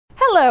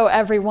Hello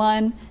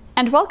everyone,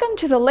 and welcome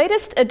to the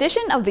latest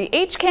edition of the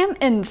HCAM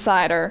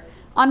Insider.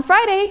 On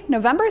Friday,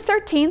 November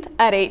 13th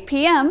at 8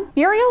 p.m.,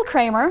 Muriel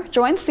Kramer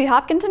joins the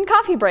Hopkinton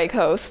Coffee Break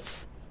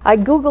hosts. I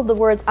Googled the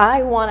words,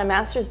 I want a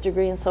master's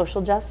degree in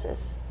social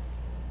justice.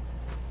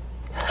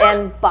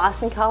 And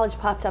Boston College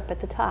popped up at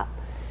the top.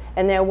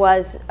 And there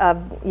was,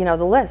 the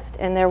list.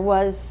 And there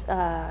was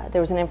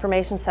an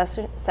information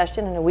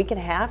session in a week and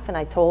a half, and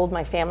I told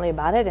my family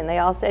about it, and they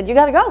all said, you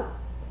gotta go.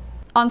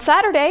 On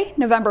Saturday,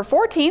 November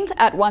 14th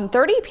at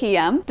 1:30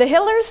 p.m., the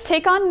Hillers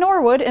take on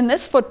Norwood in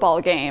this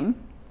football game.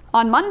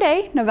 On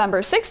Monday,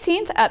 November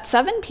 16th at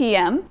 7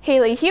 p.m.,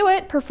 Haley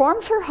Hewitt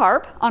performs her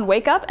harp on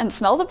Wake Up and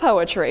Smell the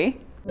Poetry.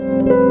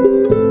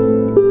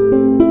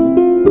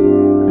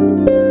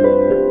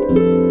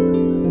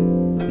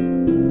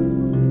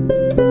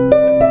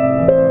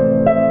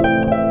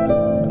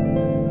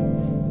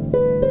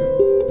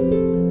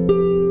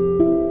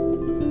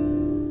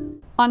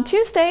 On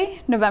Tuesday,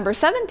 November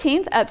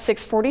 17th at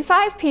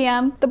 6:45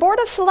 p.m., the Board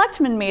of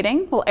Selectmen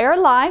meeting will air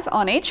live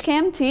on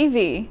HCAM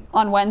TV.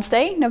 On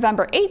Wednesday,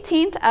 November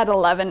 18th at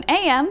 11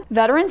 a.m.,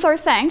 veterans are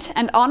thanked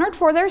and honored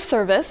for their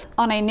service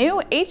on a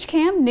new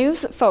HCAM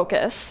News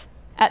Focus.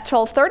 At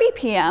 12:30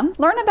 p.m.,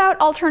 learn about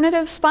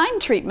alternative spine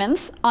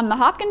treatments on the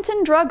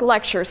Hopkinton Drug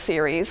Lecture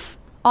Series.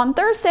 On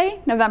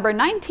Thursday, November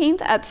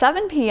 19th at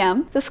 7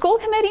 p.m., the school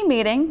committee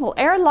meeting will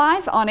air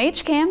live on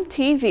HCAM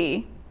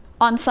TV.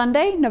 On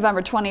Sunday,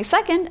 November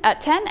 22nd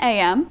at 10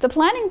 a.m., the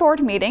planning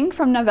board meeting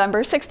from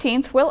November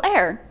 16th will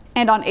air.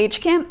 And on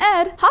HCAM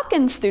Ed,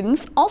 Hopkins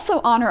students also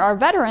honor our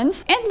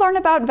veterans and learn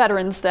about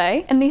Veterans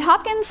Day in the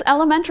Hopkins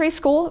Elementary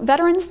School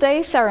Veterans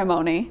Day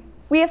ceremony.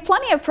 We have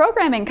plenty of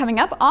programming coming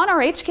up on our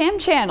HCAM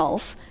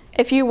channels.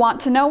 If you want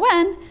to know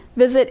when,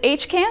 visit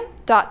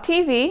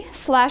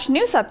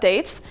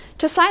hcam.tv/newsupdates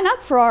to sign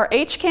up for our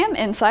HCAM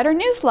Insider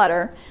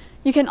newsletter.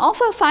 You can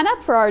also sign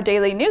up for our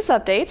daily news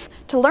updates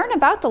to learn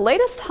about the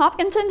latest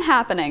Hopkinton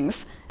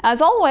happenings.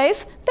 As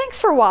always, thanks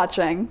for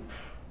watching.